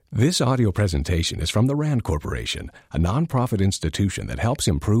This audio presentation is from the RAND Corporation, a nonprofit institution that helps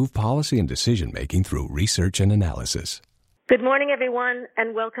improve policy and decision-making through research and analysis. Good morning, everyone,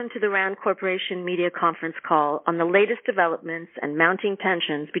 and welcome to the RAND Corporation media conference call on the latest developments and mounting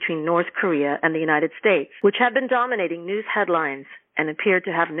tensions between North Korea and the United States, which have been dominating news headlines and appear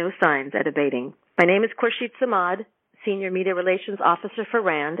to have no signs at abating. My name is Khurshid Samad, Senior Media Relations Officer for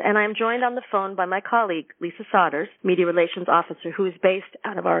RAND, and I am joined on the phone by my colleague, Lisa Sodders, Media Relations Officer, who is based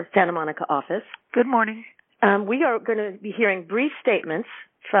out of our Santa Monica office. Good morning. We are going to be hearing brief statements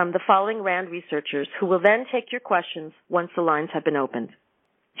from the following RAND researchers, who will then take your questions once the lines have been opened.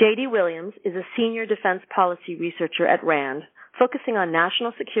 J.D. Williams is a Senior Defense Policy Researcher at RAND, focusing on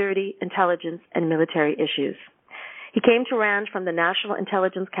national security, intelligence, and military issues. He came to RAND from the National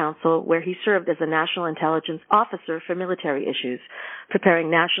Intelligence Council, where he served as a National Intelligence Officer for military issues,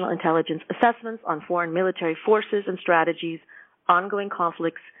 preparing national intelligence assessments on foreign military forces and strategies, ongoing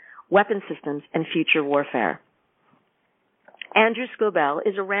conflicts, weapon systems, and future warfare. Andrew Scobell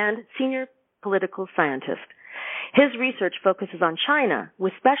is a RAND Senior Political Scientist. His research focuses on China,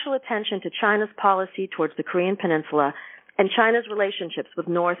 with special attention to China's policy towards the Korean Peninsula and China's relationships with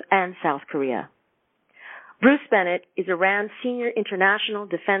North and South Korea. Bruce Bennett is a RAND Senior International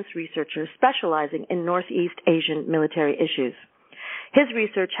Defense Researcher specializing in Northeast Asian military issues. His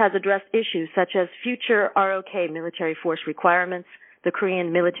research has addressed issues such as future ROK military force requirements, the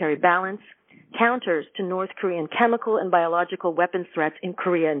Korean military balance, counters to North Korean chemical and biological weapons threats in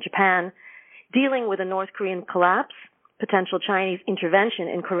Korea and Japan, dealing with a North Korean collapse, potential Chinese intervention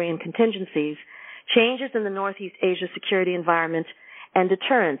in Korean contingencies, changes in the Northeast Asia security environment, and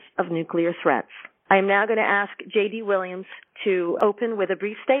deterrence of nuclear threats. I am now going to ask J.D. Williams to open with a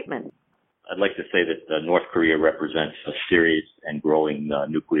brief statement. I'd like to say that North Korea represents a serious and growing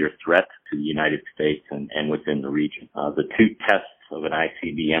nuclear threat to the United States and within the region. The two tests of an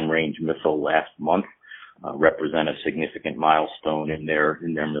ICBM range missile last month represent a significant milestone in their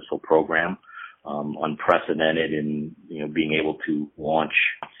missile program. Unprecedented in being able to launch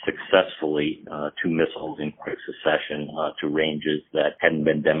successfully two missiles in quick succession to ranges that hadn't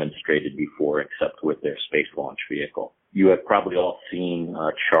been demonstrated before except with their space launch vehicle. You have probably all seen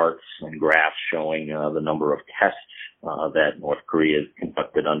charts and graphs showing the number of tests that North Korea has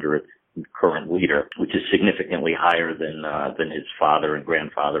conducted under its current leader, which is significantly higher than his father and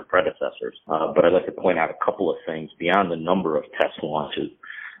grandfather predecessors. But I'd like to point out a couple of things beyond the number of test launches.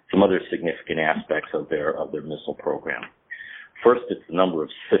 Some other significant aspects of their missile program. First, it's the number of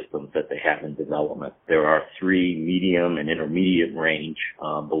systems that they have in development. There are 3 medium and intermediate range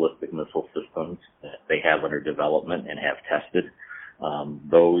ballistic missile systems that they have under development and have tested.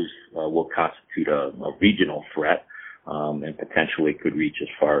 Those will constitute a regional threat and potentially could reach as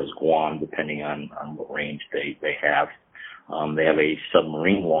far as Guam, depending on what range they have. They have a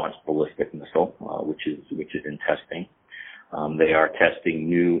submarine launched ballistic missile, which is in testing. They are testing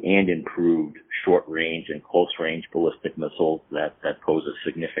new and improved short-range and close-range ballistic missiles that pose a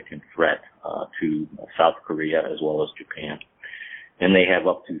significant threat to South Korea as well as Japan. And they have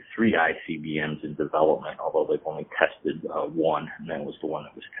up to 3 ICBMs in development, although they've only tested one, and that was the one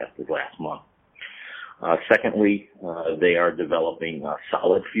that was tested last month. Secondly, they are developing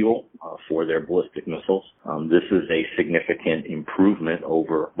solid fuel for their ballistic missiles. This is a significant improvement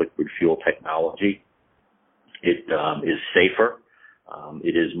over liquid fuel technology. It is safer,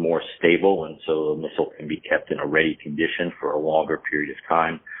 it is more stable, and so the missile can be kept in a ready condition for a longer period of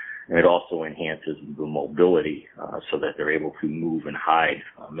time. And it also enhances the mobility so that they're able to move and hide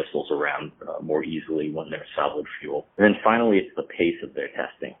missiles around more easily when they're solid fuel. And then finally, it's the pace of their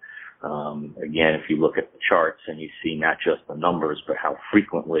testing. Again, if you look at the charts and you see not just the numbers, but how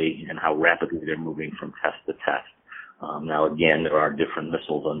frequently and how rapidly they're moving from test to test. Now, again, there are different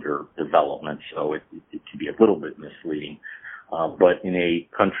missiles under development, so it can be a little bit misleading. But in a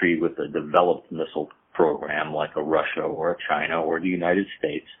country with a developed missile program like a Russia or a China or the United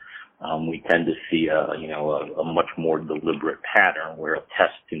States, we tend to see a much more deliberate pattern where a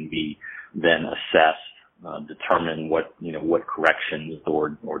test can be then assessed, determine what corrections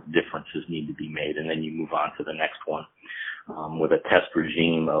or differences need to be made, and then you move on to the next one. With a test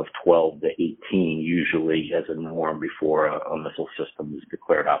regime of 12 to 18 usually as a norm before a missile system is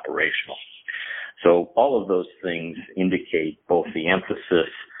declared operational. So all of those things indicate both the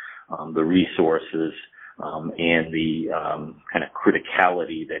emphasis, the resources, and the kind of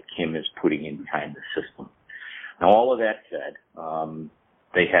criticality that Kim is putting in behind the system. Now, all of that said,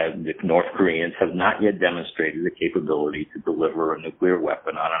 the North Koreans have not yet demonstrated the capability to deliver a nuclear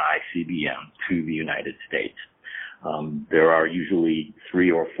weapon on an ICBM to the United States. There are usually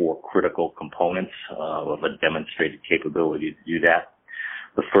 3 or 4 critical components of a demonstrated capability to do that.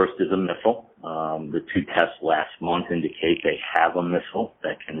 The first is a missile. The two tests last month indicate they have a missile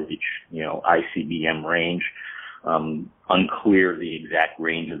that can reach, ICBM range. Unclear the exact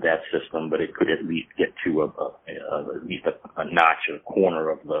range of that system, but it could at least get to at least a notch, a corner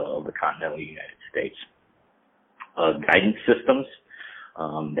of the continental United States. Guidance systems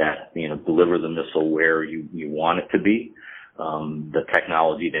that deliver the missile where you want it to be. The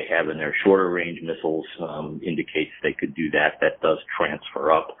technology they have in their shorter range missiles indicates they could do that. That does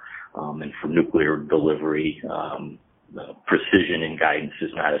transfer up. And for nuclear delivery, precision and guidance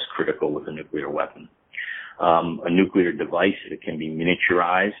is not as critical with a nuclear weapon. A nuclear device that can be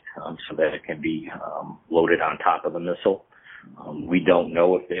miniaturized so that it can be loaded on top of the missile. We don't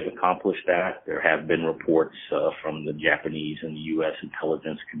know if they've accomplished that. There have been reports from the Japanese and the U.S.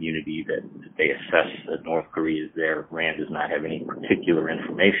 intelligence community that they assess that North Korea is there. RAND does not have any particular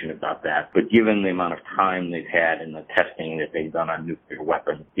information about that. But given the amount of time they've had in the testing that they've done on nuclear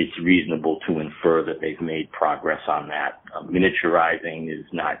weapons, it's reasonable to infer that they've made progress on that. Miniaturizing is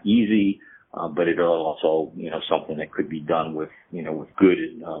not easy. But it is also, something that could be done with good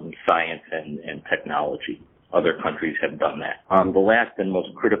science and technology. Other countries have done that. The last and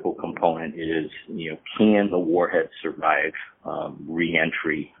most critical component is, can the warhead survive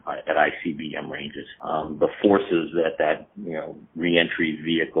re-entry at ICBM ranges? The forces that re-entry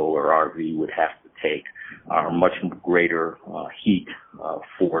vehicle or RV would have to take are much greater heat,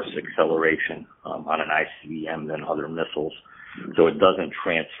 force, acceleration on an ICBM than other missiles. So it doesn't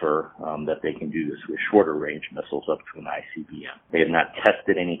transfer that they can do this with shorter range missiles up to an ICBM. They have not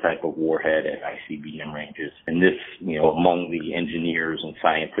tested any type of warhead at ICBM ranges. And this, among the engineers and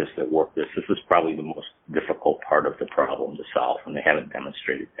scientists that work this is probably the most difficult part of the problem to solve, and they haven't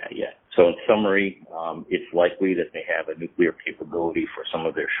demonstrated that yet. So in summary, it's likely that they have a nuclear capability for some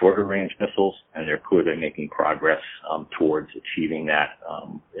of their shorter range missiles, and they're clearly making progress towards achieving that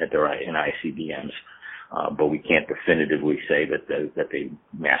in ICBMs. But we can't definitively say that they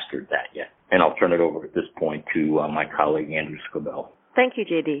mastered that yet. And I'll turn it over at this point to my colleague, Andrew Scobell. Thank you,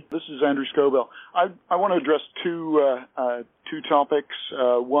 J.D. This is Andrew Scobell. I want to address two topics.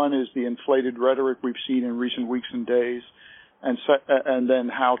 One is the inflated rhetoric we've seen in recent weeks and days, and then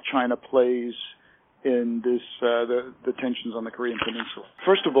how China plays in this the tensions on the Korean Peninsula.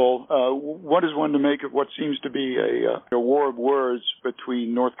 First of all, what is one to make of what seems to be a war of words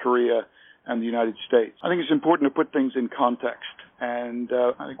between North Korea and the United States? I think it's important to put things in context. And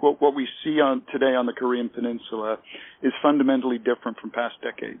I think what we see today on the Korean Peninsula is fundamentally different from past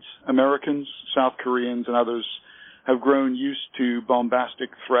decades. Americans, South Koreans, and others have grown used to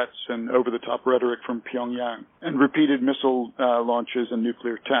bombastic threats and over-the-top rhetoric from Pyongyang and repeated missile launches and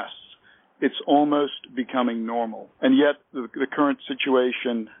nuclear tests. It's almost becoming normal. And yet the current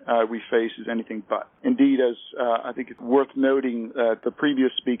situation we face is anything but. Indeed, as I think it's worth noting that the previous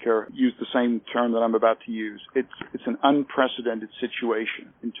speaker used the same term that I'm about to use. It's an unprecedented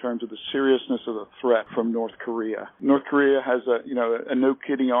situation in terms of the seriousness of the threat from North Korea. North Korea has a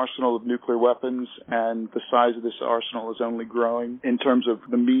no-kidding arsenal of nuclear weapons, and the size of this arsenal is only growing. In terms of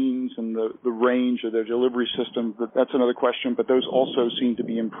the means and the range of their delivery system, that's another question, but those also seem to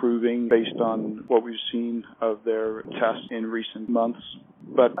be improving based on what we've seen of their tests in recent months.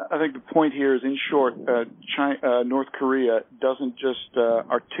 But I think the point here is, in short, North Korea doesn't just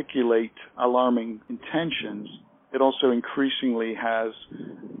articulate alarming intentions. It also increasingly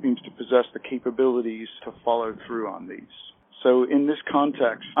seems to possess the capabilities to follow through on these. So in this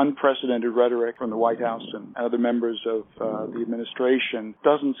context, unprecedented rhetoric from the White House and other members of the administration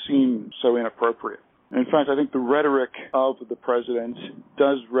doesn't seem so inappropriate. In fact, I think the rhetoric of the president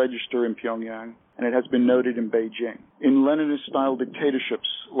does register in Pyongyang, and it has been noted in Beijing. In Leninist-style dictatorships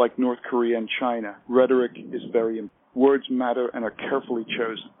like North Korea and China, rhetoric is very important. Words matter and are carefully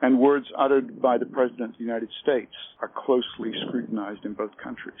chosen, and words uttered by the President of the United States are closely scrutinized in both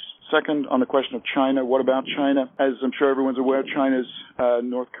countries. Second, on the question of China, what about China? As I'm sure everyone's aware, China's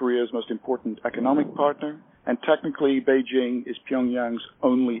North Korea's most important economic partner, and technically Beijing is Pyongyang's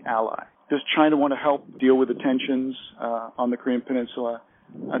only ally. Does China want to help deal with the tensions on the Korean Peninsula?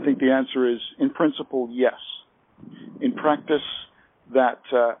 I think the answer is, in principle, yes. In practice, that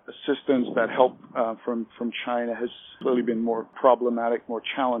assistance, that help from China has clearly been more problematic, more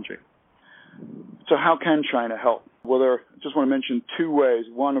challenging. So how can China help? Well, I just want to mention two ways.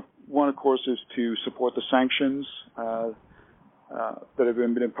 One, of course, is to support the sanctions that have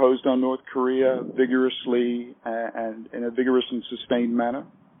been imposed on North Korea vigorously and in a vigorous and sustained manner.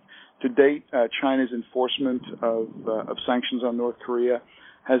 To date, China's enforcement of sanctions on North Korea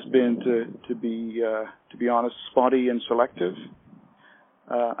has been, to be honest, spotty and selective.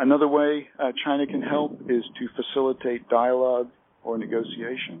 Another way China can help is to facilitate dialogue or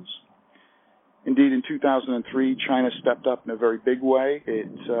negotiations. Indeed, in 2003, China stepped up in a very big way. It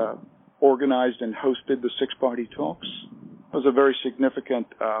organized and hosted the six-party talks. It was a very significant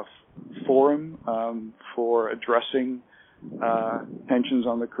forum for addressing tensions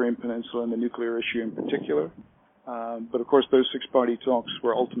on the Korean Peninsula and the nuclear issue in particular. But of course, those six-party talks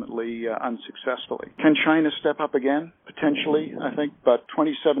were ultimately unsuccessful. Can China step up again? Potentially, I think, but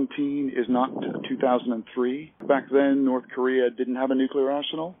 2017 is not 2003. Back then, North Korea didn't have a nuclear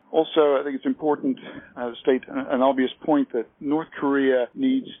arsenal. Also, I think it's important to state an obvious point that North Korea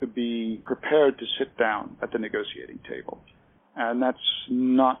needs to be prepared to sit down at the negotiating table. And that's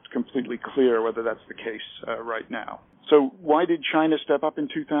not completely clear whether that's the case right now. So why did China step up in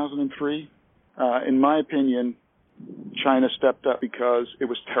 2003? In my opinion, China stepped up because it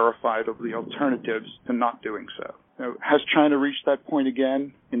was terrified of the alternatives to not doing so. Now, has China reached that point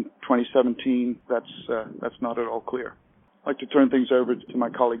again in 2017? That's not at all clear. I'd like to turn things over to my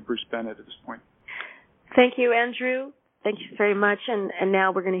colleague Bruce Bennett at this point. Thank you, Andrew. Thank you very much. And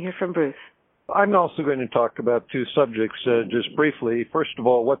now we're going to hear from Bruce. I'm also going to talk about two subjects just briefly. First of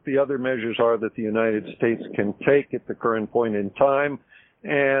all, what the other measures are that the United States can take at the current point in time,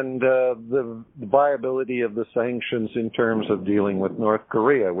 and the viability of the sanctions in terms of dealing with North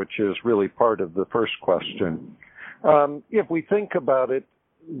Korea, which is really part of the first question. If we think about it,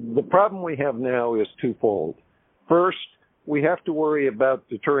 the problem we have now is twofold. First, we have to worry about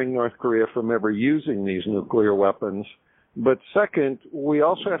deterring North Korea from ever using these nuclear weapons. But second, we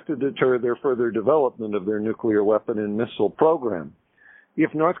also have to deter their further development of their nuclear weapon and missile program.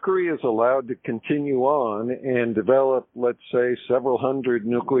 If North Korea is allowed to continue on and develop, let's say, several hundred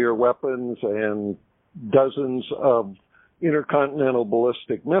nuclear weapons and dozens of intercontinental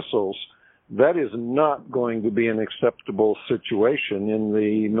ballistic missiles, that is not going to be an acceptable situation in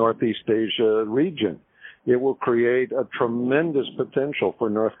the Northeast Asia region. It will create a tremendous potential for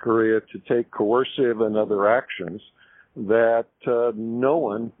North Korea to take coercive and other actions that no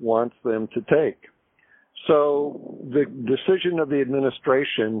one wants them to take. So the decision of the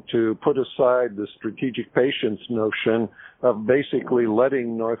administration to put aside the strategic patience notion of basically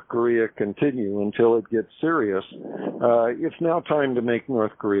letting North Korea continue until it gets serious, it's now time to make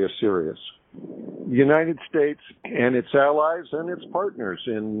North Korea serious. The United States and its allies and its partners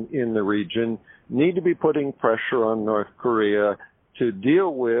in the region need to be putting pressure on North Korea to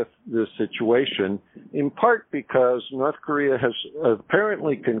deal with this situation, in part because North Korea has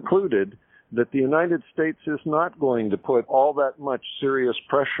apparently concluded that the United States is not going to put all that much serious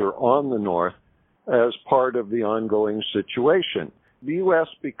pressure on the North as part of the ongoing situation. The U.S.,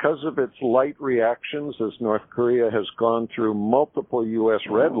 because of its light reactions as North Korea has gone through multiple U.S.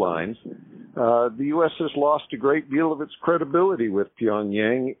 red lines, the U.S. has lost a great deal of its credibility with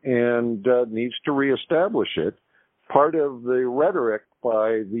Pyongyang and needs to reestablish it. Part of the rhetoric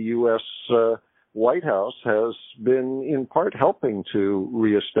by the U.S. White House has been in part helping to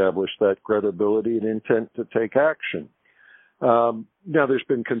reestablish that credibility and intent to take action. Now, there's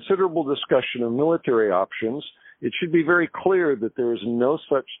been considerable discussion of military options. It should be very clear that there is no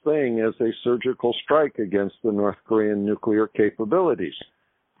such thing as a surgical strike against the North Korean nuclear capabilities.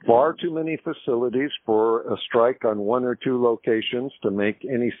 Far too many facilities for a strike on one or two locations to make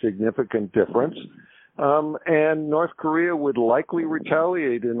any significant difference. And North Korea would likely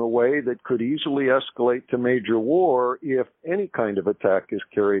retaliate in a way that could easily escalate to major war if any kind of attack is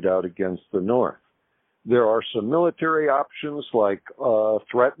carried out against the North. There are some military options like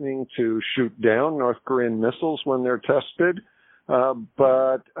threatening to shoot down North Korean missiles when they're tested,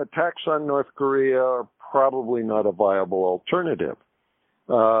 but attacks on North Korea are probably not a viable alternative.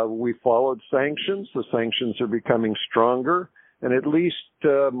 We followed sanctions. The sanctions are becoming stronger. And at least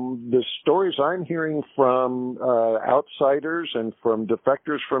the stories I'm hearing from outsiders and from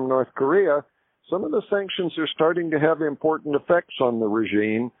defectors from North Korea, some of the sanctions are starting to have important effects on the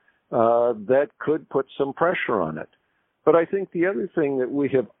regime that could put some pressure on it. But I think the other thing that we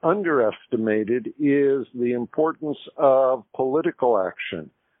have underestimated is the importance of political action,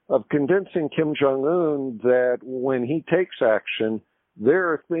 of convincing Kim Jong-un that when he takes action, there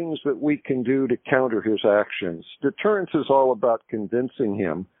are things that we can do to counter his actions. Deterrence is all about convincing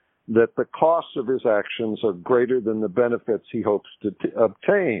him that the costs of his actions are greater than the benefits he hopes to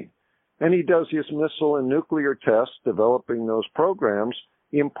obtain. And he does his missile and nuclear tests, developing those programs,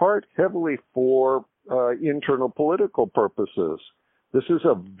 in part heavily for internal political purposes. This is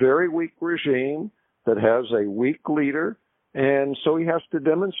a very weak regime that has a weak leader, and so he has to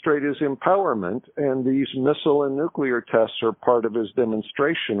demonstrate his empowerment, and these missile and nuclear tests are part of his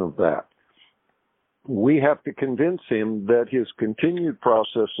demonstration of that. We have to convince him that his continued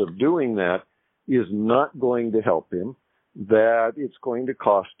process of doing that is not going to help him, that it's going to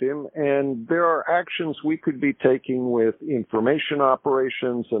cost him, and there are actions we could be taking with information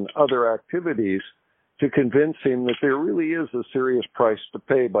operations and other activities to convince him that there really is a serious price to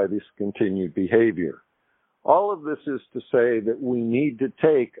pay by this continued behavior. All of this is to say that we need to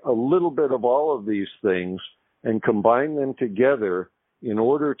take a little bit of all of these things and combine them together in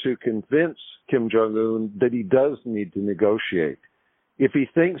order to convince Kim Jong-un that he does need to negotiate. If he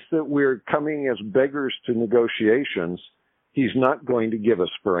thinks that we're coming as beggars to negotiations, he's not going to give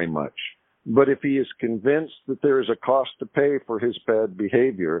us very much. But if he is convinced that there is a cost to pay for his bad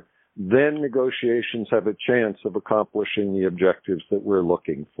behavior, then negotiations have a chance of accomplishing the objectives that we're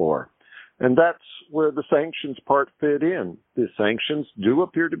looking for. And that's where the sanctions part fit in. The sanctions do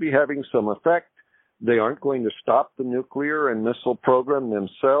appear to be having some effect. They aren't going to stop the nuclear and missile program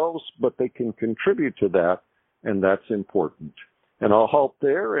themselves, but they can contribute to that, and that's important. And I'll halt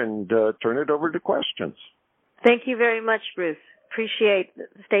there and turn it over to questions. Thank you very much, Bruce. Appreciate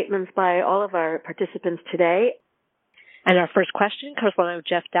the statements by all of our participants today. And our first question comes from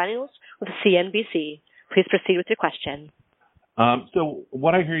Jeff Daniels with CNBC. Please proceed with your question. So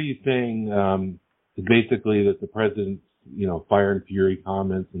what I hear you saying is basically that the president's, fire and fury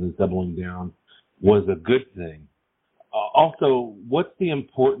comments and his doubling down was a good thing. Also, what's the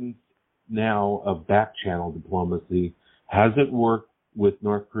importance now of back-channel diplomacy? Has it worked with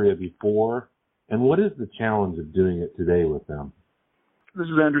North Korea before? And what is the challenge of doing it today with them? This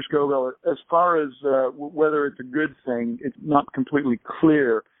is Andrew Scovell. As far as whether it's a good thing, it's not completely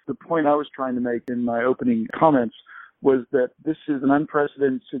clear. The point I was trying to make in my opening comments was that this is an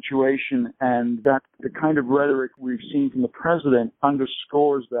unprecedented situation, and that the kind of rhetoric we've seen from the president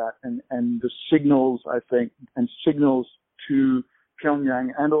underscores that, and the signals, I think, and signals to Pyongyang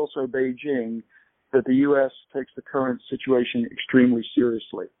and also Beijing that the U.S. takes the current situation extremely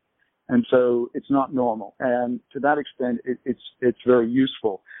seriously. And so it's not normal. And to that extent, it's very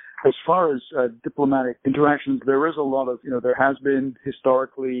useful. As far as diplomatic interactions, there is a lot of, there has been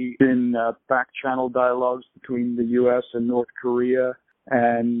historically back-channel dialogues between the U.S. and North Korea.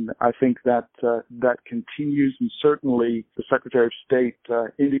 And I think that that continues. And certainly the Secretary of State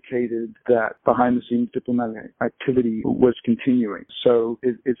indicated that behind-the-scenes diplomatic activity was continuing. So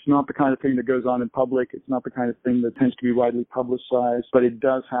it's not the kind of thing that goes on in public. It's not the kind of thing that tends to be widely publicized. But it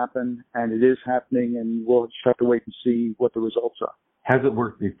does happen, and it is happening, and we'll just have to wait and see what the results are. Has it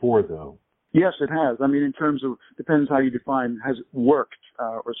worked before, though? Yes, it has. I mean, in terms of, depends how you define, has it worked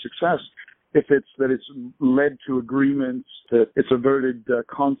or success. If it's that it's led to agreements, that it's averted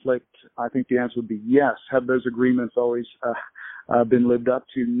conflict, I think the answer would be yes. Have those agreements always been lived up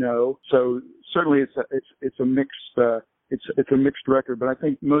to? No. So certainly it's a mixed record. But I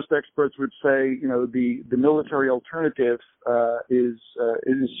think most experts would say, the military alternative is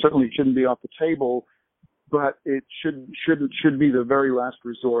certainly shouldn't be off the table. But it should be the very last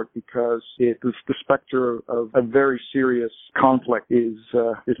resort, because the specter of a very serious conflict is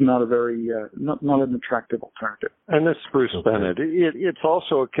not a very not an attractive alternative. And this is Bruce Bennett. It's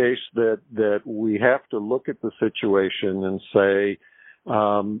also a case that we have to look at the situation and say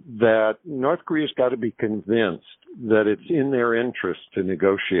that North Korea's got to be convinced that it's in their interest to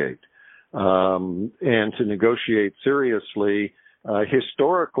negotiate and to negotiate seriously.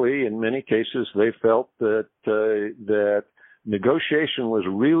 Historically, in many cases, they felt that negotiation was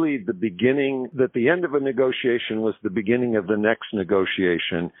really the beginning, that the end of a negotiation was the beginning of the next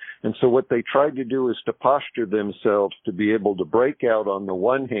negotiation. And so what they tried to do is to posture themselves to be able to break out on the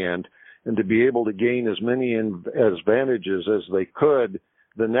one hand and to be able to gain as many advantages as they could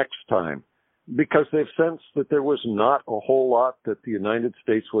the next time, because they've sensed that there was not a whole lot that the United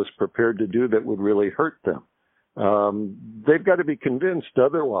States was prepared to do that would really hurt them. They've got to be convinced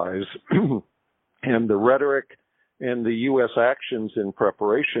otherwise, and the rhetoric and the U.S. actions in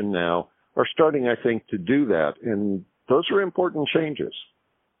preparation now are starting, I think, to do that, and those are important changes.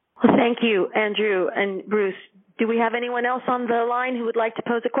 Well, thank you, Andrew and Bruce. Do we have anyone else on the line who would like to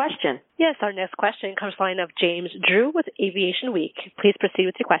pose a question? Yes, our next question comes from the line of James Drew with Aviation Week. Please proceed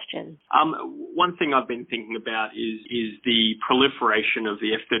with your question. One thing I've been thinking about is the proliferation of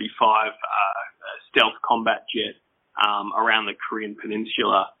the F-35 stealth combat jet around the Korean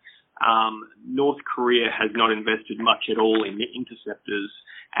Peninsula. North Korea has not invested much at all in interceptors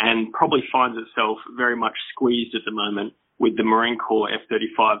and probably finds itself very much squeezed at the moment, with the Marine Corps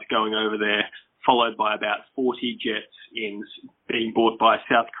F-35s going over there, followed by about 40 jets being bought by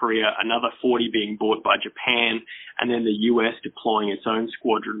South Korea, another 40 being bought by Japan, and then the US deploying its own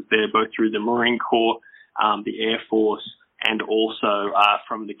squadrons there, both through the Marine Corps, the Air Force, and also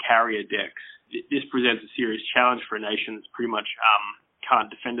from the carrier decks. This presents a serious challenge for a nation that's pretty much can't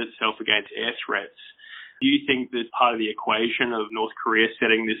defend itself against air threats. Do you think that part of the equation of North Korea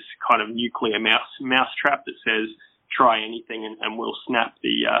setting this kind of nuclear mousetrap that says try anything and we'll snap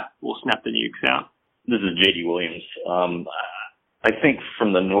the nukes out? This is J.D. Williams. I think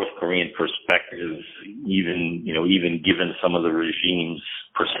from the North Korean perspective, even given some of the regime's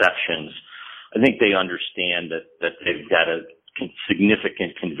perceptions, I think they understand that they've got a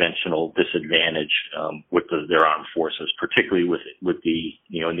significant conventional disadvantage with their armed forces, particularly with the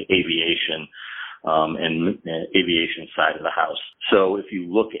in the aviation and aviation side of the house. So if you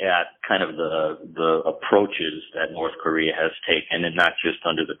look at kind of the approaches that North Korea has taken, and not just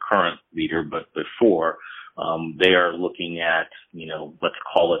under the current leader, but before, they are looking at, let's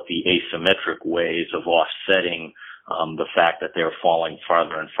call it the asymmetric ways of offsetting the fact that they're falling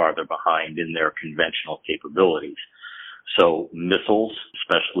farther and farther behind in their conventional capabilities. So missiles,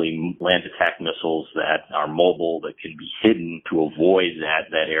 especially land attack missiles that are mobile, that can be hidden to avoid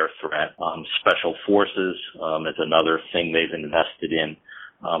that air threat. Special forces is another thing they've invested in.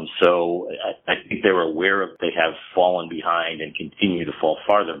 So I think they're aware of they have fallen behind and continue to fall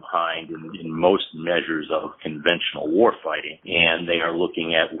farther behind in most measures of conventional warfighting. And they are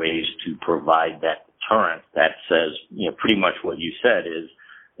looking at ways to provide that deterrent that says, pretty much what you said is,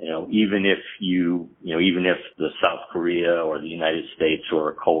 even if the South Korea or the United States or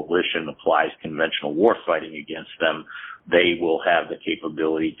a coalition applies conventional warfighting against them, they will have the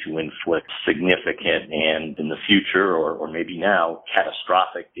capability to inflict significant and in the future or maybe now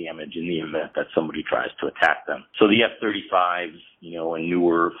catastrophic damage in the event that somebody tries to attack them. So the F-35s, and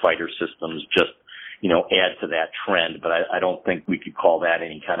newer fighter systems just add to that trend, but I don't think we could call that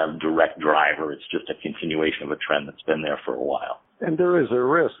any kind of direct driver. It's just a continuation of a trend that's been there for a while. And there is a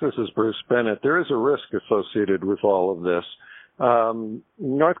risk. This is Bruce Bennett. There is a risk associated with all of this.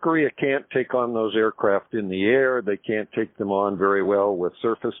 North Korea can't take on those aircraft in the air. They can't take them on very well with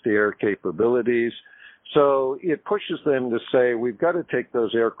surface-to-air capabilities. So it pushes them to say, we've got to take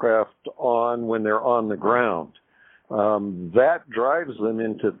those aircraft on when they're on the ground. That drives them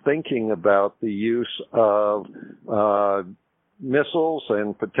into thinking about the use of missiles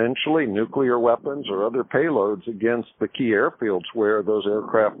and potentially nuclear weapons or other payloads against the key airfields where those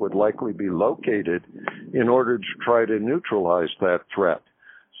aircraft would likely be located in order to try to neutralize that threat.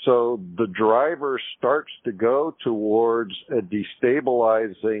 So the driver starts to go towards a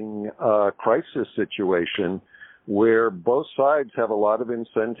destabilizing crisis situation where both sides have a lot of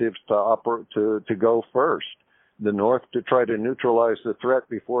incentives to go first. The North to try to neutralize the threat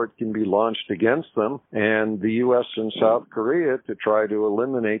before it can be launched against them, and the U.S. and South Korea to try to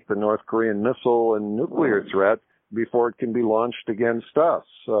eliminate the North Korean missile and nuclear threat before it can be launched against us.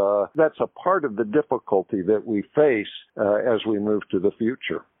 That's a part of the difficulty that we face as we move to the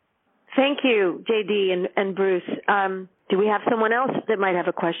future. Thank you, J.D. and Bruce. Do we have someone else that might have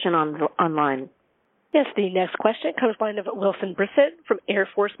a question online? Yes, the next question comes from the line of Wilson Brissett from Air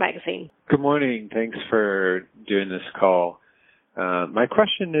Force Magazine. Good morning. Thanks for doing this call. My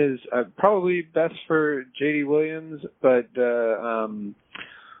question is probably best for J.D. Williams, but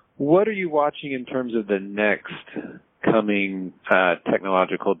what are you watching in terms of the next coming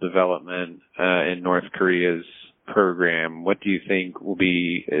technological development in North Korea's program? What do you think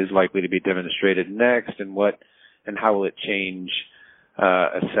is likely to be demonstrated next, and how will it change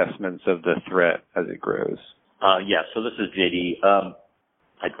assessments of the threat as it grows? So this is JD.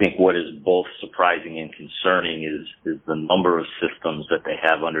 I think what is both surprising and concerning is the number of systems that they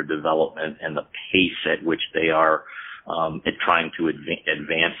have under development and the pace at which they are trying to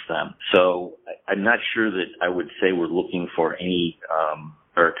advance them. So I'm not sure that I would say we're looking for any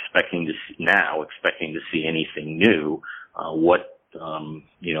or expecting to see anything new.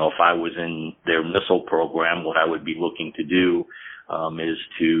 If I was in their missile program, what I would be looking to do is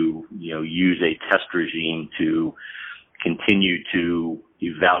to, use a test regime to continue to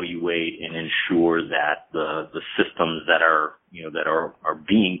evaluate and ensure that the systems that are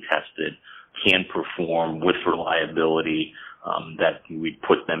being tested can perform with reliability, that we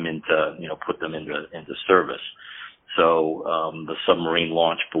put them into service. So the submarine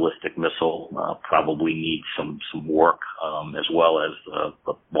launched ballistic missile probably needs some work, as well as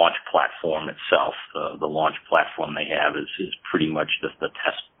the launch platform itself. The launch platform they have is pretty much just a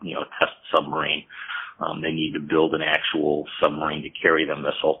test submarine. They need to build an actual submarine to carry the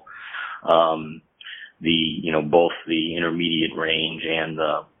missile. Both the intermediate range and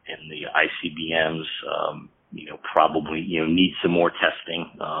the ICBMs probably need some more testing.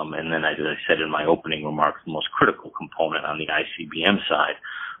 And then, as I said in my opening remarks, the most critical component on the ICBM side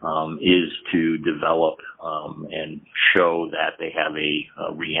is to develop and show that they have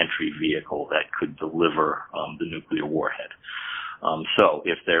a reentry vehicle that could deliver the nuclear warhead. So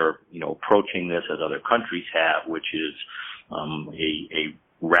if they're, approaching this as other countries have, which is a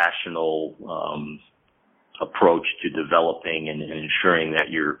rational approach to developing and ensuring that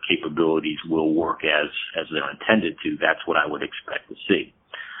your capabilities will work as they're intended to, that's what I would expect to see.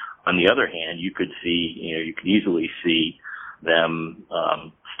 On the other hand, you could easily see them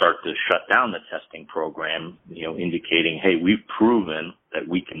start to shut down the testing program, indicating, hey, we've proven that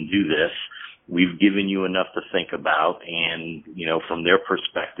we can do this. We've given you enough to think about, and, from their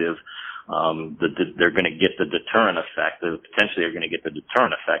perspective, they're going to get the deterrent effect, potentially they're going to get the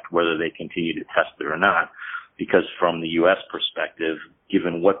deterrent effect whether they continue to test it or not, because from the U.S. perspective,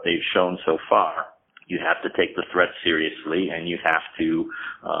 given what they've shown so far, you have to take the threat seriously, and you have to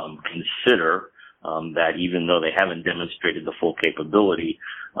consider that even though they haven't demonstrated the full capability,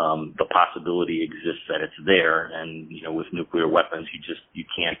 the possibility exists that it's there, and, with nuclear weapons, you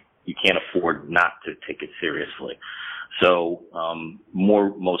can't afford not to take it seriously. So,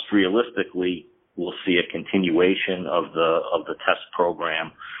 most realistically, we'll see a continuation of the test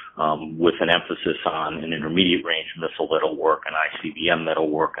program, with an emphasis on an intermediate range missile that'll work, an ICBM that'll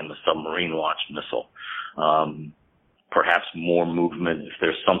work, and the submarine launched missile. Perhaps more movement if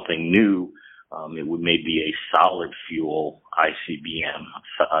there's something new. It would maybe a solid fuel ICBM,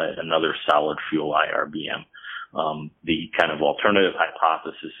 another solid fuel IRBM. The kind of alternative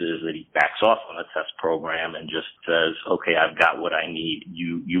hypothesis is that he backs off on the test program and just says, okay, I've got what I need.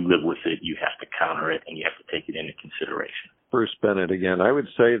 You live with it. You have to counter it, and you have to take it into consideration. Bruce Bennett again. I would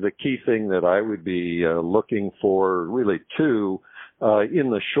say the key thing that I would be looking for, really two, in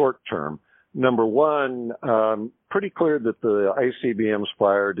the short term. Number one, pretty clear that the ICBMs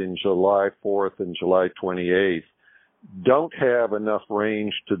fired in July 4th and July 28th don't have enough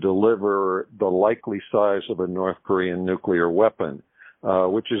range to deliver the likely size of a North Korean nuclear weapon,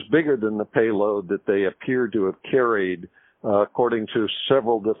 which is bigger than the payload that they appear to have carried, according to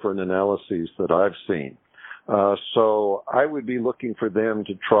several different analyses that I've seen. So I would be looking for them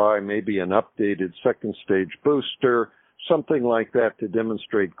to try maybe an updated second stage booster, something like that, to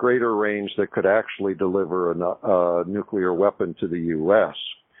demonstrate greater range that could actually deliver a nuclear weapon to the U.S.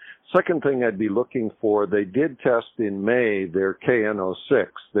 Second thing I'd be looking for, they did test in May their KN-06,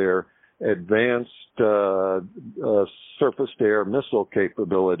 their advanced surface-to-air missile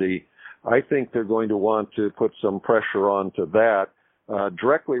capability. I think they're going to want to put some pressure onto that,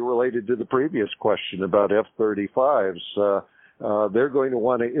 directly related to the previous question about F-35s. They're going to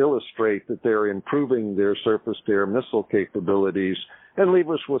want to illustrate that they're improving their surface-to-air missile capabilities and leave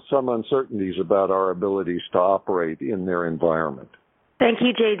us with some uncertainties about our abilities to operate in their environment. Thank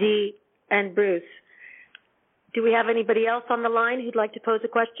you, J.D. and Bruce. Do we have anybody else on the line who'd like to pose a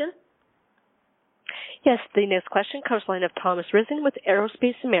question? Yes, the next question comes from the line of Thomas Risen with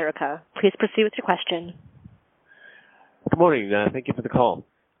Aerospace America. Please proceed with your question. Good morning. Thank you for the call.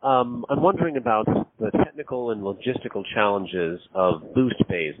 I'm wondering about the technical and logistical challenges of boost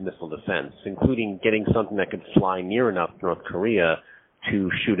phase missile defense, including getting something that could fly near enough North Korea to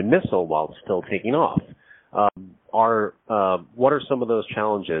shoot a missile while it's still taking off. What are some of those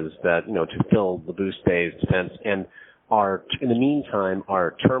challenges that, to fill the boost phase defense, and in the meantime,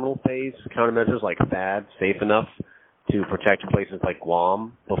 are terminal phase countermeasures like THAAD safe enough to protect places like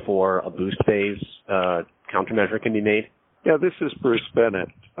Guam before a boost phase countermeasure can be made? Yeah, this is Bruce Bennett.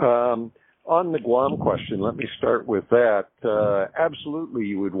 On the Guam question, let me start with that. Absolutely,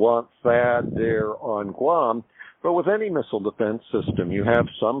 you would want THAAD there on Guam, but with any missile defense system, you have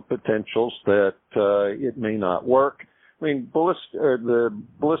some potentials that it may not work. I mean, the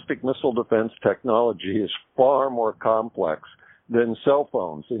ballistic missile defense technology is far more complex than cell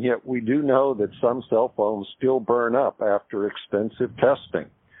phones, and yet we do know that some cell phones still burn up after extensive testing.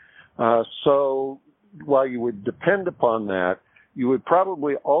 So while you would depend upon that, you would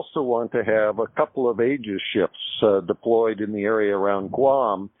probably also want to have a couple of Aegis ships deployed in the area around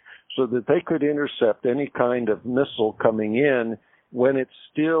Guam so that they could intercept any kind of missile coming in when it's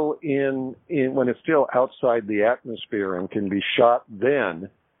still when it's still outside the atmosphere and can be shot then.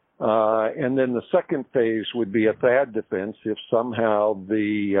 And then the second phase would be a THAAD defense if somehow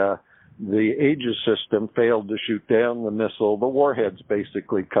the Aegis system failed to shoot down the missile, the warheads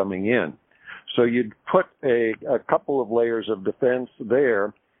basically coming in. So you'd put a couple of layers of defense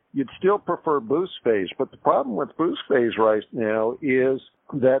there. You'd still prefer boost phase, but the problem with boost phase right now is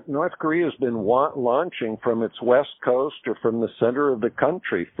that North Korea has been launching from its west coast or from the center of the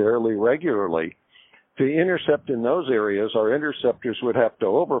country fairly regularly. To intercept in those areas, our interceptors would have to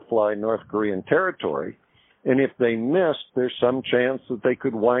overfly North Korean territory, and if they missed, there's some chance that they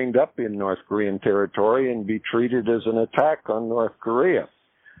could wind up in North Korean territory and be treated as an attack on North Korea.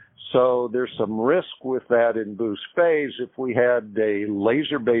 So there's some risk with that in boost phase. If we had a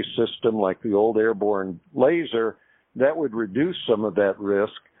laser-based system like the old airborne laser, that would reduce some of that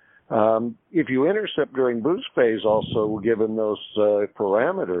risk. If you intercept during boost phase also, given those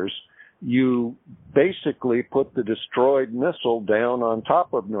parameters, you basically put the destroyed missile down on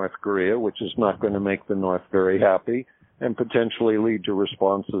top of North Korea, which is not going to make the North very happy and potentially lead to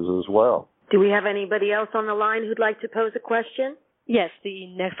responses as well. Do we have anybody else on the line who'd like to pose a question? Yes, the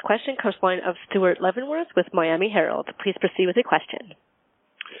next question comes from the line of Stuart Leavenworth with Miami Herald. Please proceed with your question.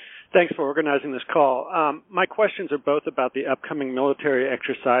 Thanks for organizing this call. My questions are both about the upcoming military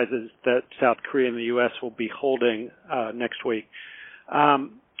exercises that South Korea and the U.S. will be holding next week.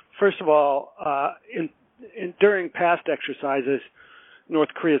 First of all, during past exercises, North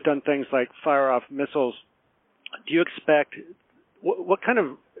Korea has done things like fire off missiles. Do you expect, what kind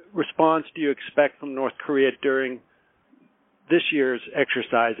of response do you expect from North Korea during this year's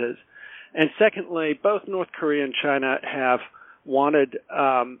exercises? And secondly, both North Korea and China have wanted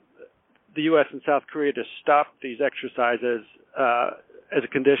the U.S. and South Korea to stop these exercises as a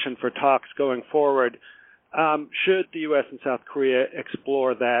condition for talks going forward. Should the U.S. and South Korea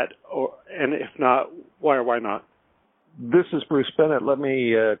explore that, and if not, why or why not? This is Bruce Bennett. Let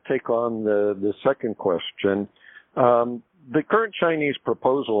me take on the second question. The current Chinese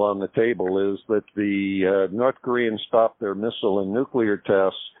proposal on the table is that the North Koreans stop their missile and nuclear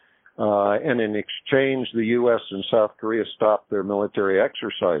tests, and in exchange, the U.S. and South Korea stop their military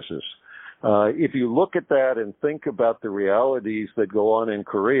exercises. If you look at that and think about the realities that go on in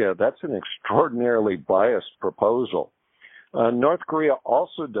Korea, that's an extraordinarily biased proposal. North Korea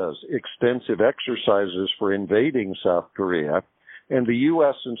also does extensive exercises for invading South Korea, and the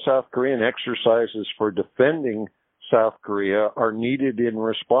U.S. and South Korean exercises for defending South Korea are needed in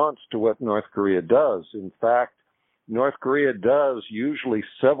response to what North Korea does. In fact, North Korea does usually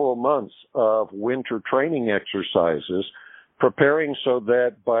several months of winter training exercises, preparing so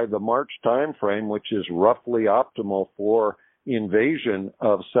that by the March timeframe, which is roughly optimal for invasion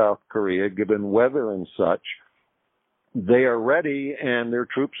of South Korea, given weather and such, they are ready and their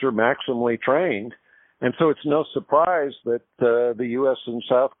troops are maximally trained. And so it's no surprise that the U.S. and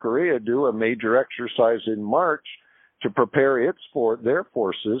South Korea do a major exercise in March to prepare their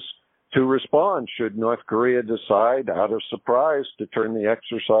forces to respond should North Korea decide, out of surprise, to turn the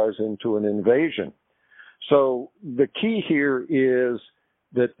exercise into an invasion. So the key here is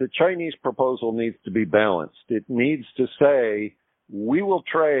that the Chinese proposal needs to be balanced. It needs to say, we will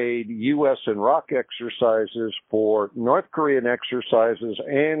trade U.S. and ROC exercises for North Korean exercises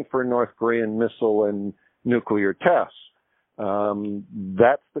and for North Korean missile and nuclear tests.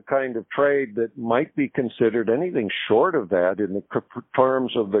 That's the kind of trade that might be considered. Anything short of that in the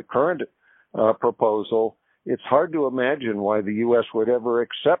terms of the current proposal, it's hard to imagine why the U.S. would ever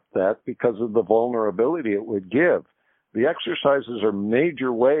accept that because of the vulnerability it would give. The exercises are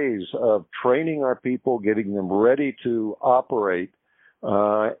major ways of training our people, getting them ready to operate,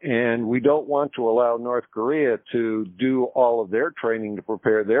 and we don't want to allow North Korea to do all of their training to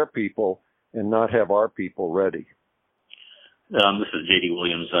prepare their people and not have our people ready. This is J.D.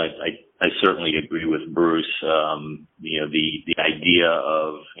 Williams. I certainly agree with Bruce. The idea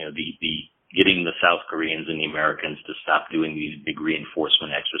of the getting the South Koreans and the Americans to stop doing these big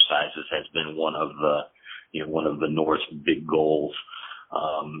reinforcement exercises has been one of the North's big goals.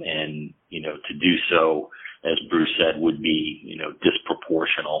 And to do so, as Bruce said, would be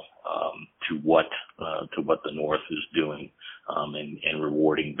disproportional to what the North is doing and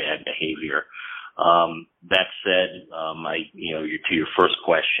rewarding bad behavior. That said, to your first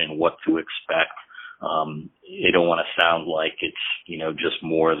question, what to expect? I don't want to sound like it's just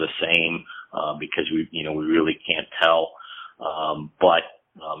more of the same because we really can't tell. But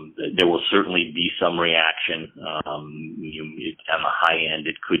there will certainly be some reaction. On the high end,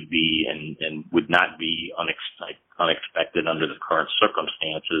 it could be and would not be unexpected under the current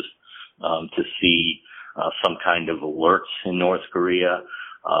circumstances to see some kind of alerts in North Korea,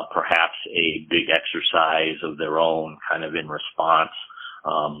 perhaps a big exercise of their own kind of in response,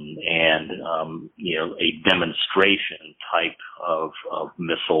 and a demonstration type of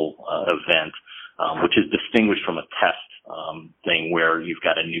missile event, which is distinguished from a test thing where you've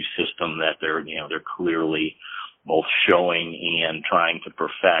got a new system that they're clearly both showing and trying to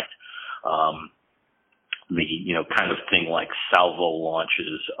perfect. The kind of thing like salvo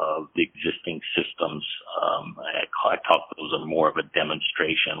launches of the existing systems. I thought those are more of a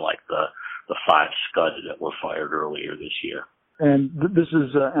demonstration, like the 5 Scuds that were fired earlier this year. And this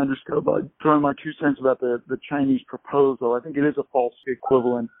is Andrew Scoba, throwing my 2 cents about the Chinese proposal. I think it is a false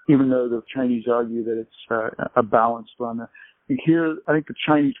equivalent, even though the Chinese argue that it's a balanced one. here, I think the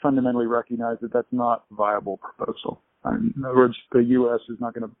Chinese fundamentally recognize that that's not a viable proposal. In other words, the U.S. is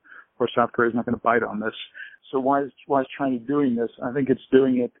not going to, or South Korea is not going to bite on this. So why is China doing this? I think it's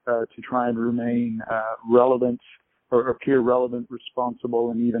doing it to try and remain relevant or appear relevant, responsible,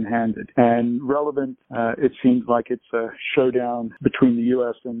 and even-handed. And relevant, it seems like it's a showdown between the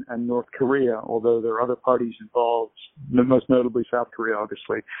U.S. and North Korea, although there are other parties involved, most notably South Korea,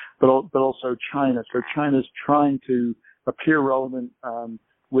 obviously, but also China. So China's trying to appear relevant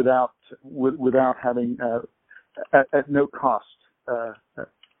without having at no cost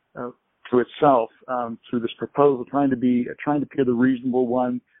to itself through this proposal, trying to appear the reasonable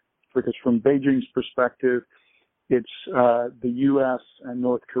one, because from Beijing's perspective, it's the U.S. and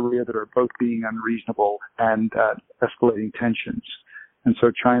North Korea that are both being unreasonable and escalating tensions. And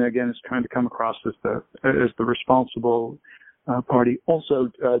so China, again, is trying to come across as the responsible party.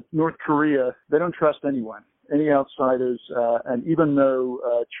 Also, North Korea, they don't trust anyone, any outsiders. And even though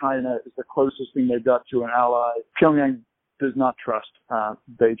China is the closest thing they've got to an ally, Pyongyang does not trust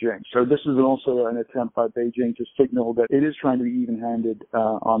Beijing. So this is also an attempt by Beijing to signal that it is trying to be even-handed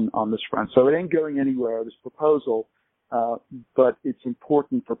on this front. So it ain't going anywhere, this proposal, but it's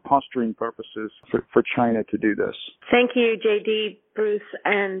important for posturing purposes for China to do this. Thank you, J.D., Bruce,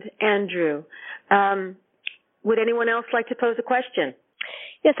 and Andrew. Would anyone else like to pose a question?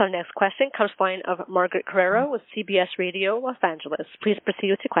 Yes, our next question comes from the line of Margaret Carrero with CBS Radio Los Angeles. Please proceed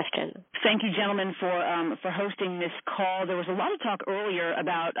with your question. Thank you, gentlemen, for hosting this call. There was a lot of talk earlier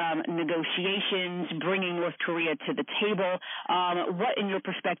about negotiations, bringing North Korea to the table. What, in your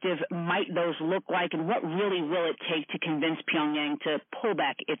perspective, might those look like, and what really will it take to convince Pyongyang to pull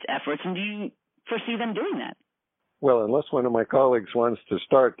back its efforts? And do you foresee them doing that? Well, unless one of my colleagues wants to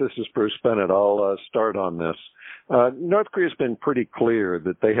start, this is Bruce Bennett. I'll start on this. North Korea's been pretty clear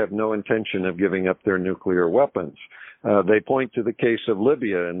that they have no intention of giving up their nuclear weapons. They point to the case of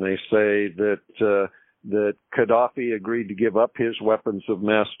Libya, and they say that Gaddafi agreed to give up his weapons of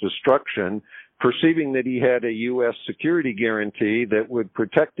mass destruction, perceiving that he had a U.S. security guarantee that would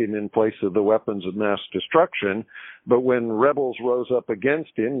protect him in place of the weapons of mass destruction. But when rebels rose up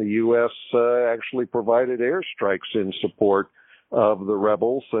against him, the U.S. actually provided airstrikes in support of the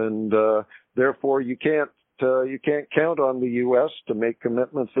rebels, and therefore you can't count on the U.S. to make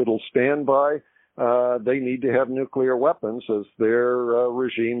commitments it'll stand by. They need to have nuclear weapons as their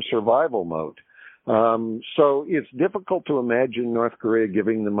regime survival mode. So it's difficult to imagine North Korea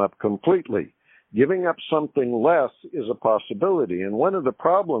giving them up completely. Giving up something less is a possibility. And one of the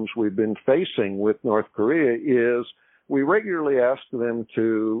problems we've been facing with North Korea is we regularly ask them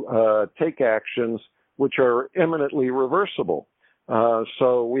to take actions which are eminently reversible.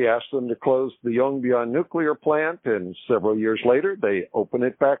 So we asked them to close the Yongbyon nuclear plant, and several years later, they open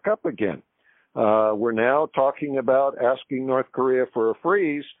it back up again. We're now talking about asking North Korea for a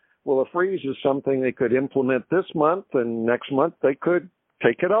freeze. Well, a freeze is something they could implement this month, and next month they could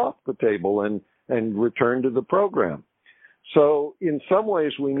take it off the table and return to the program. So in some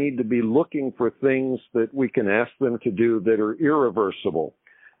ways, we need to be looking for things that we can ask them to do that are irreversible.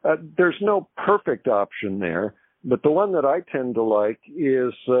 There's no perfect option there. But the one that I tend to like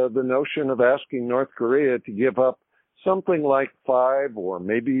is the notion of asking North Korea to give up something like 5 or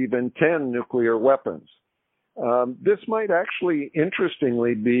maybe even 10 nuclear weapons. This might actually,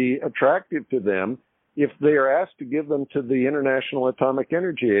 interestingly, be attractive to them if they are asked to give them to the International Atomic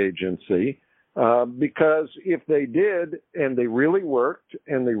Energy Agency, because if they did and they really worked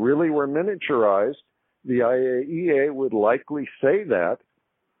and they really were miniaturized, the IAEA would likely say that.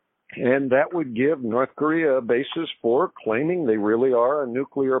 And that would give North Korea a basis for claiming they really are a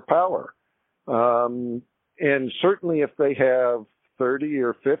nuclear power. And certainly if they have 30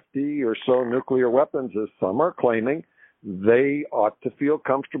 or 50 or so nuclear weapons, as some are claiming, they ought to feel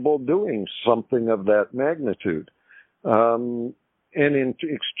comfortable doing something of that magnitude. And in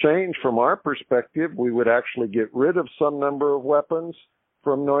exchange, from our perspective, we would actually get rid of some number of weapons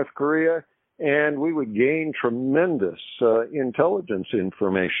from North Korea, and we would gain tremendous intelligence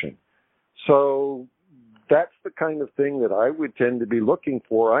information. So that's the kind of thing that I would tend to be looking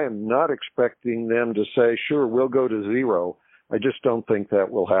for. I am not expecting them to say, sure, we'll go to 0. I just don't think that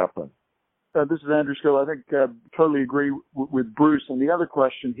will happen. This is Andrew Scull. I think totally agree with Bruce. And the other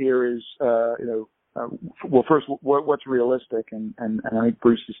question here is, well, first, what's realistic? And I think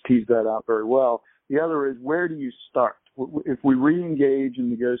Bruce has teased that out very well. The other is, where do you start? If we re-engage in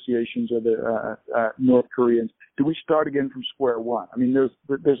negotiations with the North Koreans, do we start again from square one? I mean,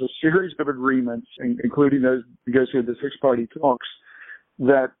 there's a series of agreements, including those negotiated the 6-party talks,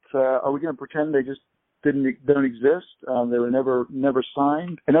 that are we going to pretend they just don't exist? They were never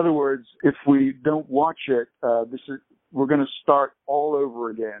signed. In other words, if we don't watch it, we're going to start all over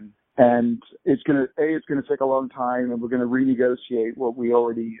again. And it's going to take a long time, and we're going to renegotiate what we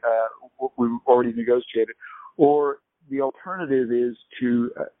already negotiated. Or the alternative is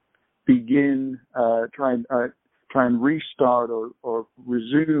to begin try and restart or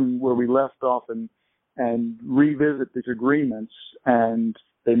resume where we left off and revisit these agreements. And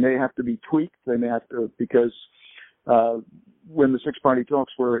they may have to be tweaked. They may have to, because when the six-party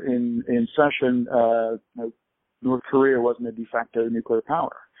talks were in session, North Korea wasn't a de facto nuclear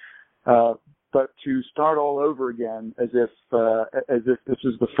power. But to start all over again as if this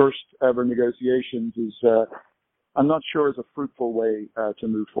is the first ever negotiations is, I'm not sure, is a fruitful way to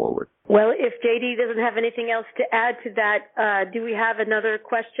move forward. Well, if JD doesn't have anything else to add to that, do we have another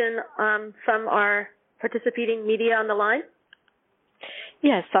question from our participating media on the line?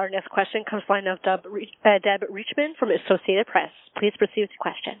 Yes, our next question comes from the line of Deb Reachman from Associated Press. Please proceed with your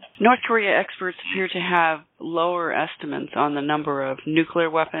question. North Korea experts appear to have lower estimates on the number of nuclear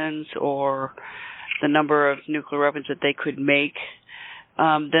weapons or the number of nuclear weapons that they could make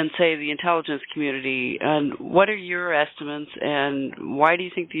than, say, the intelligence community. And what are your estimates, and why do you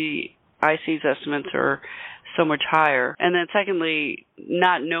think the IC's estimates are so much higher? And then secondly,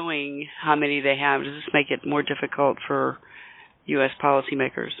 not knowing how many they have, does this make it more difficult for U.S.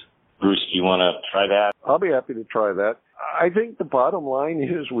 policymakers? Bruce, do you want to try that? I'll be happy to try that. I think the bottom line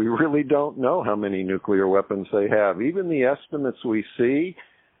is we really don't know how many nuclear weapons they have. Even the estimates we see,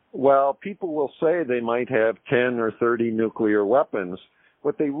 while people will say they might have 10 or 30 nuclear weapons,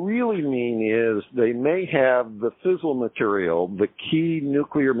 what they really mean is they may have the fissile material, the key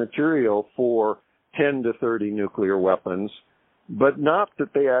nuclear material for 10 to 30 nuclear weapons, but not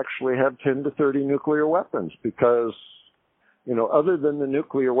that they actually have 10 to 30 nuclear weapons, because other than the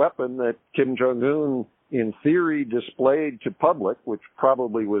nuclear weapon that Kim Jong-un in theory displayed to public, which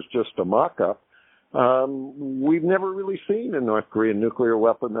probably was just a mock-up, we've never really seen a North Korean nuclear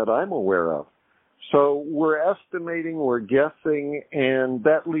weapon that I'm aware of. So we're estimating, we're guessing, and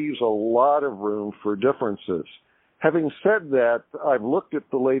that leaves a lot of room for differences. Having said that, I've looked at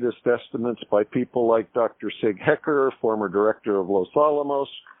the latest estimates by people like Dr. Sig Hecker, former director of Los Alamos,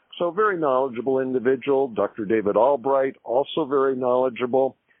 so very knowledgeable individual. Dr. David Albright, also very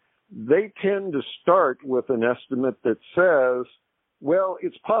knowledgeable. They tend to start with an estimate that says, well,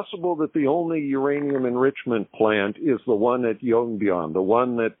 it's possible that the only uranium enrichment plant is the one at Yongbyon, the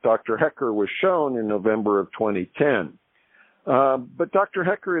one that Dr. Hecker was shown in November of 2010. But Dr.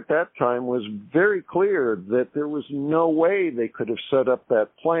 Hecker at that time was very clear that there was no way they could have set up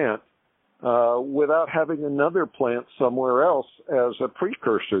that plant without having another plant somewhere else as a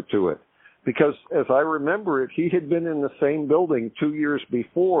precursor to it. Because as I remember it, he had been in the same building 2 years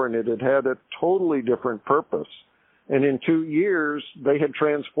before, and it had had a totally different purpose. And in 2 years, they had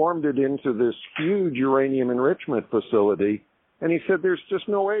transformed it into this huge uranium enrichment facility. And he said there's just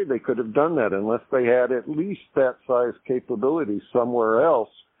no way they could have done that unless they had at least that size capability somewhere else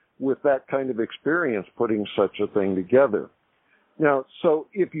with that kind of experience putting such a thing together. Now, so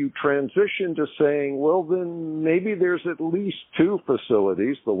if you transition to saying, well, then maybe there's at least two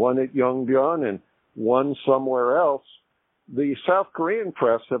facilities, the one at Yongbyon and one somewhere else, the South Korean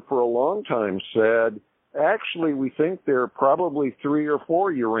press have for a long time said, actually, we think there are probably 3 or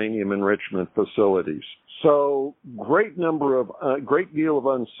 4 uranium enrichment facilities. So great deal of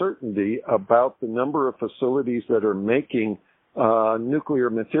uncertainty about the number of facilities that are making nuclear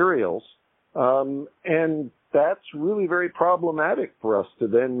materials. And that's really very problematic for us to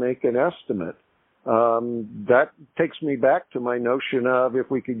then make an estimate. That takes me back to my notion of if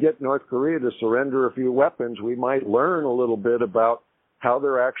we could get North Korea to surrender a few weapons, we might learn a little bit about how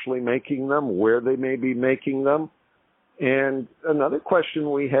they're actually making them, where they may be making them. And another question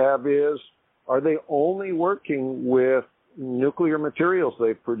we have is, are they only working with nuclear materials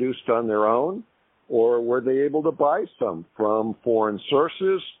they've produced on their own, or were they able to buy some from foreign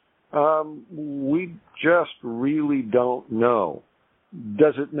sources? We just really don't know.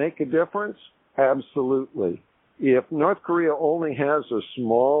 Does it make a difference? Absolutely. If North Korea only has a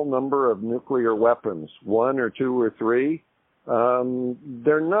small number of nuclear weapons, 1 or 2 or 3,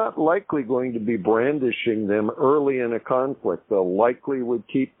 they're not likely going to be brandishing them early in a conflict. They'll likely would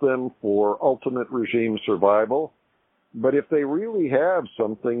keep them for ultimate regime survival. But if they really have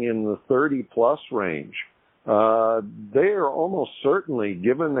something in the 30-plus range, they are almost certainly,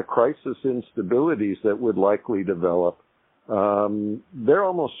 given the crisis instabilities that would likely develop, they're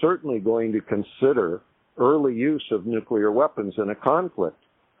almost certainly going to consider early use of nuclear weapons in a conflict.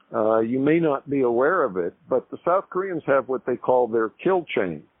 You may not be aware of it, but the South Koreans have what they call their kill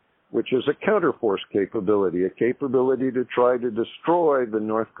chain, which is a counterforce capability, a capability to try to destroy the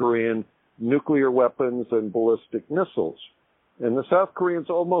North Korean nuclear weapons and ballistic missiles. And the South Koreans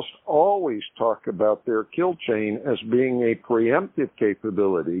almost always talk about their kill chain as being a preemptive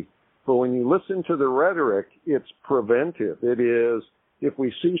capability, but when you listen to the rhetoric, it's preventive. It is, if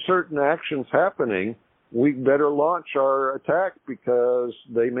we see certain actions happening, we better launch our attack because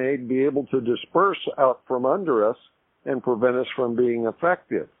they may be able to disperse out from under us and prevent us from being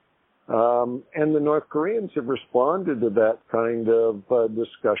effective. And the North Koreans have responded to that kind of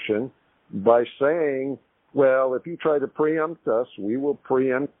discussion by saying, well, if you try to preempt us, we will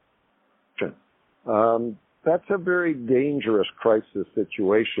preempt you. That's a very dangerous crisis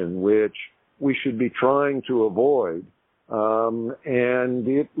situation, which we should be trying to avoid. And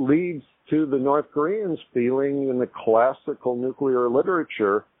it leads to the North Koreans feeling in the classical nuclear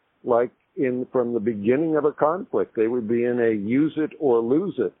literature like from the beginning of a conflict, they would be in a use it or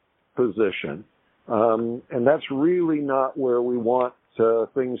lose it position. And that's really not where we want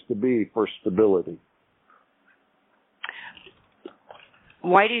things to be for stability.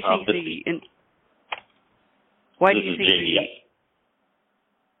 Why do you think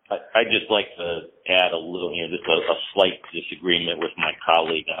I'd just like to add a little, just a slight disagreement with my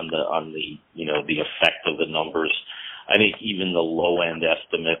colleague on the the effect of the numbers. I think even the low end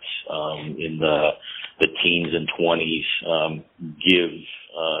estimates in the teens and 20s give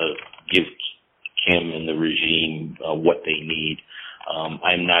Kim and the regime what they need.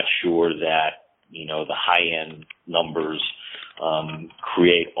 I'm not sure that the high end numbers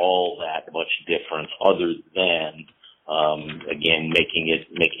create all that much difference, other than again making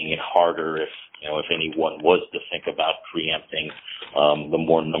it harder if anyone was to think about preempting. The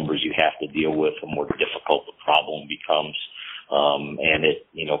more numbers you have to deal with, the more difficult the problem becomes, and it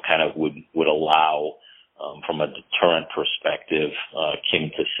kind of would allow from a deterrent perspective Kim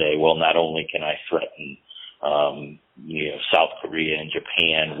to say, well, not only can I threaten South Korea and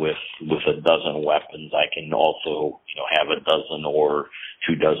Japan with a dozen weapons, I can also have a dozen or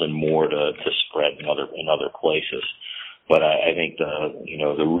 24 more to spread in other places. But I think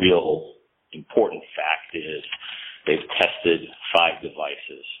the real important fact is they've tested 5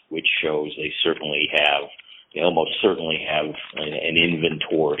 devices, which shows they certainly have, almost certainly have an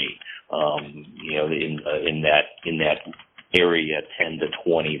inventory, in that area 10 to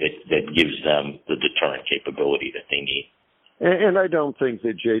 20 that gives them the deterrent capability that they need. And I don't think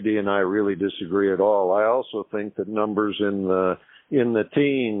that JD and I really disagree at all. I also think that numbers in the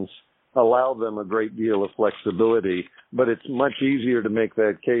teens allow them a great deal of flexibility, but it's much easier to make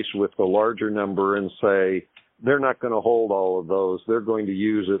that case with the larger number and say they're not going to hold all of those. They're going to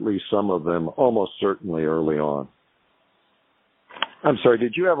use at least some of them, almost certainly early on. I'm sorry,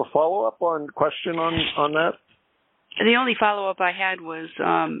 did you have a follow-up question on that? The only follow-up I had was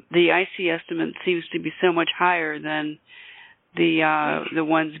the IC estimate seems to be so much higher than the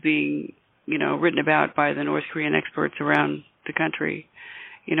ones being written about by the North Korean experts around the country.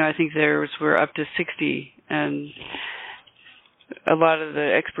 I think theirs were up to 60, and a lot of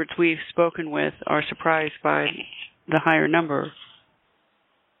the experts we've spoken with are surprised by the higher number.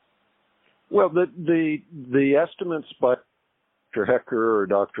 Well, the estimates by Dr. Hecker or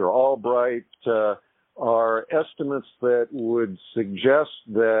Dr. Albright are estimates that would suggest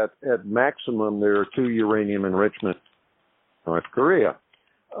that at maximum there are 2 uranium enrichment in North Korea.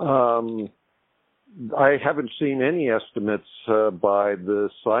 I haven't seen any estimates by the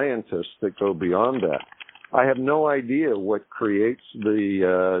scientists that go beyond that. I have no idea what creates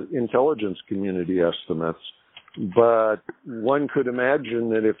the intelligence community estimates, but one could imagine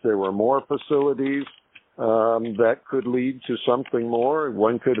that if there were more facilities, that could lead to something more.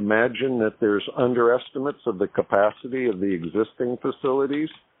 One could imagine that there's underestimates of the capacity of the existing facilities.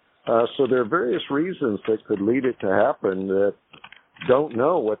 So there are various reasons that could lead it to happen that don't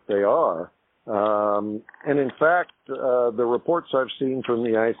know what they are. And in fact, the reports I've seen from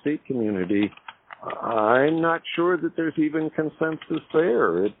the IC community, I'm not sure that there's even consensus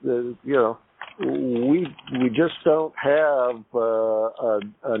there. We just don't have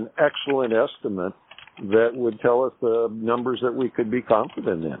an excellent estimate that would tell us the numbers that we could be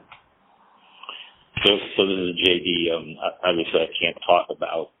confident in. So this is JD. Obviously, I can't talk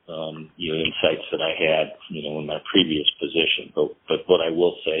about insights that I had in my previous position, but what I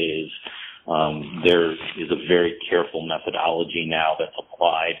will say is there is a very careful methodology now that's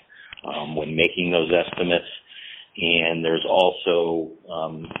applied when making those estimates, and there's also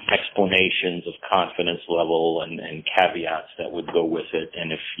explanations of confidence level and caveats that would go with it.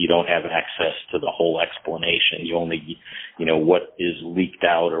 And if you don't have access to the whole explanation, you only, what is leaked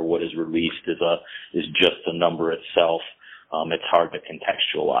out or what is released is just the number itself. It's hard to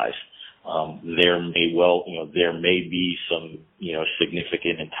contextualize. there may be some,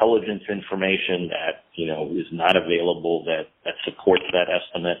 significant intelligence information that, is not available that supports that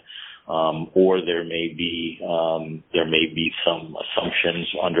estimate. Or there may be some assumptions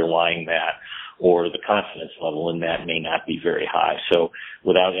underlying that, or the confidence level in that may not be very high. So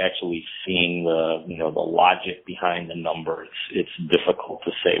without actually seeing the logic behind the number, it's difficult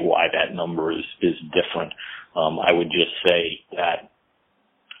to say why that number is different. I would just say that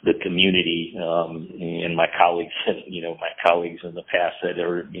the community and my colleagues in the past that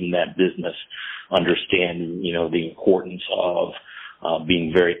are in that business understand, the importance of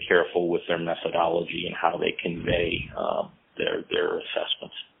being very careful with their methodology and how they convey their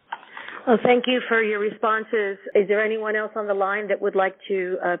assessments. Well, thank you for your responses. Is there anyone else on the line that would like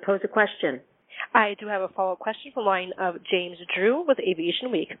to pose a question? I do have a follow-up question from the line of James Drew with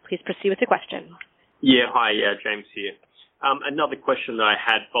Aviation Week. Please proceed with your question. Yeah, hi, James here. Another question that I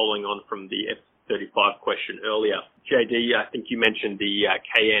had following on from the F-35 question earlier. JD, I think you mentioned the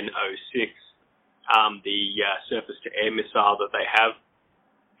KN-06, the surface-to-air missile that they have.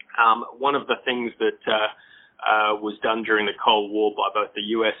 One of the things that was done during the Cold War by both the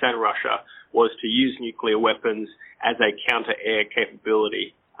US and Russia was to use nuclear weapons as a counter-air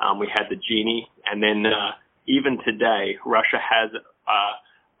capability. We had the Genie, and then even today, Russia has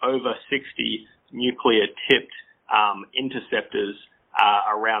over 60 nuclear-tipped interceptors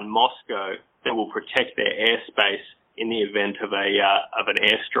around Moscow that will protect their airspace in the event of an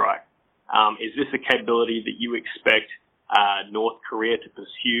airstrike. Is this a capability that you expect North Korea to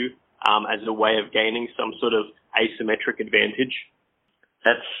pursue as a way of gaining some sort of asymmetric advantage?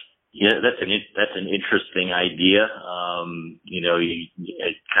 That's an interesting idea.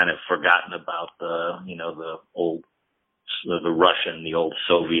 I'd kind of forgotten about the old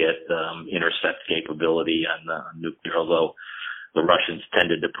Soviet intercept capability on nuclear, although the Russians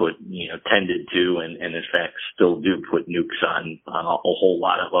tended to, and in fact still do put nukes on a whole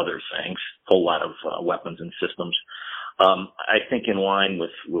lot of other things, a whole lot of weapons and systems. I think in line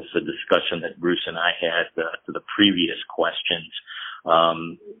with the discussion that Bruce and I had to the previous questions,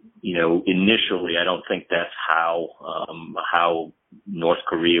 initially I don't think that's how North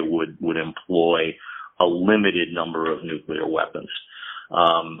Korea would employ a limited number of nuclear weapons.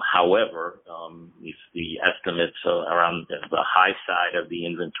 However, if the estimates around the high side of the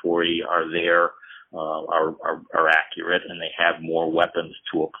inventory are accurate, and they have more weapons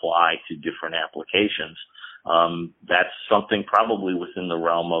to apply to different applications, that's something probably within the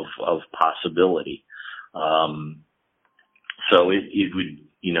realm of possibility. So it would,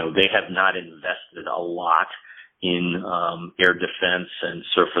 they have not invested a lot in air defense and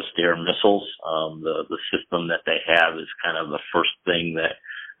surface-to-air missiles. The system that they have is kind of the first thing that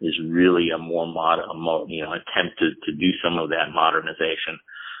is really a more attempt to do some of that modernization.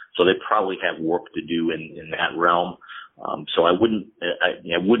 So they probably have work to do in that realm. So I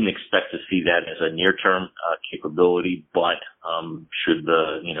wouldn't expect to see that as a near-term capability, but should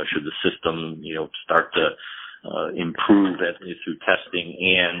the system start to improve through testing,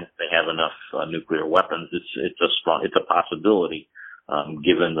 and they have enough nuclear weapons, it's a possibility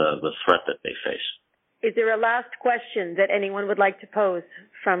given the threat that they face. Is there a last question that anyone would like to pose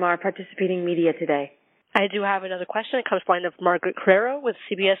from our participating media today? I do have another question. It comes from the line of Margaret Carrero with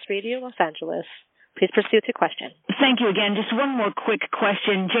CBS Radio Los Angeles. Please proceed with your question. Thank you again. Just one more quick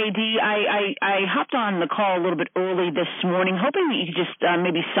question. JD, I hopped on the call a little bit early this morning, hoping that you could just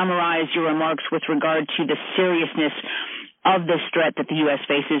maybe summarize your remarks with regard to the seriousness of this threat that the U.S.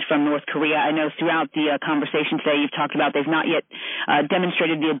 faces from North Korea. I know throughout the conversation today you've talked about they've not yet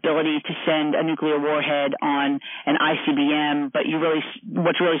demonstrated the ability to send a nuclear warhead on an ICBM, but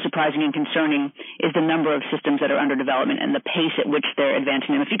what's really surprising and concerning is the number of systems that are under development and the pace at which they're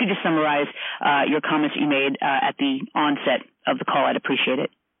advancing them. If you could just summarize your comments that you made at the onset of the call, I'd appreciate it.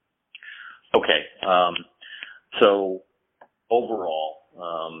 Okay. So overall,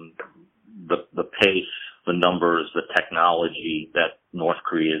 the pace, the numbers, the technology that North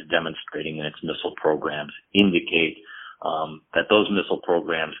Korea is demonstrating in its missile programs indicate that those missile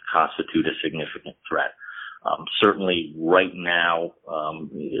programs constitute a significant threat. Certainly right now,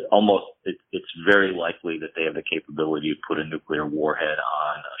 it's very likely that they have the capability to put a nuclear warhead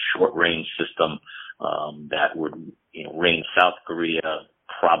on a short-range system that would range South Korea,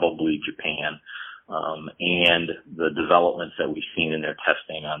 probably Japan. And the developments that we've seen in their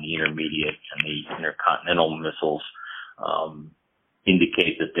testing on the intermediate and the intercontinental missiles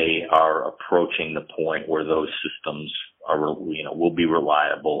indicate that they are approaching the point where those systems will be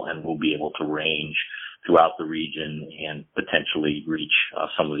reliable and will be able to range throughout the region and potentially reach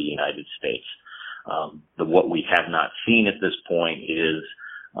some of the United States. What we have not seen at this point is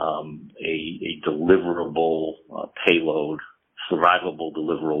a deliverable payload, survivable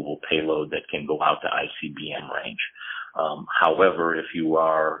deliverable payload that can go out to ICBM range. However, if you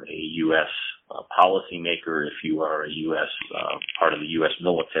are a U.S. Policymaker, if you are a U.S. Part of the U.S.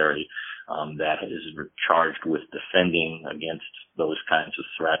 military that is charged with defending against those kinds of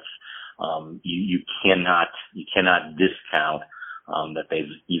threats, you cannot discount that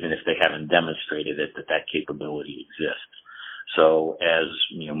even if they haven't demonstrated it, that capability exists. So, as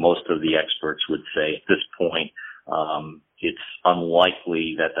most of the experts would say at this point, it's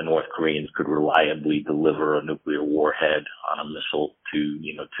unlikely that the North Koreans could reliably deliver a nuclear warhead on a missile to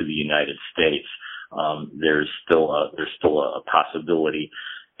the United States. There's still a possibility,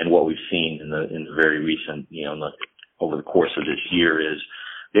 and what we've seen in the very recent, over the course of this year is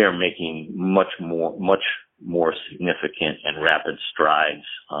they are making much more significant and rapid strides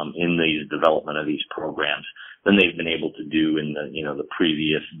in the development of these programs than they've been able to do in the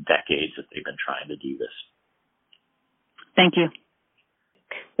previous decades that they've been trying to do this. Thank you.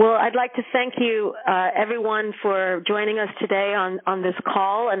 Well, I'd like to thank you, everyone, for joining us today on this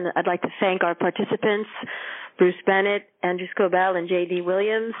call, and I'd like to thank our participants, Bruce Bennett, Andrew Scobell, and J.D.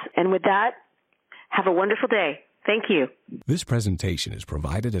 Williams. And with that, have a wonderful day. Thank you. This presentation is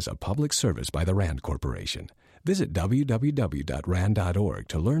provided as a public service by the RAND Corporation. Visit www.rand.org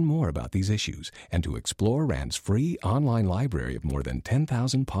to learn more about these issues and to explore RAND's free online library of more than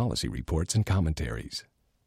 10,000 policy reports and commentaries.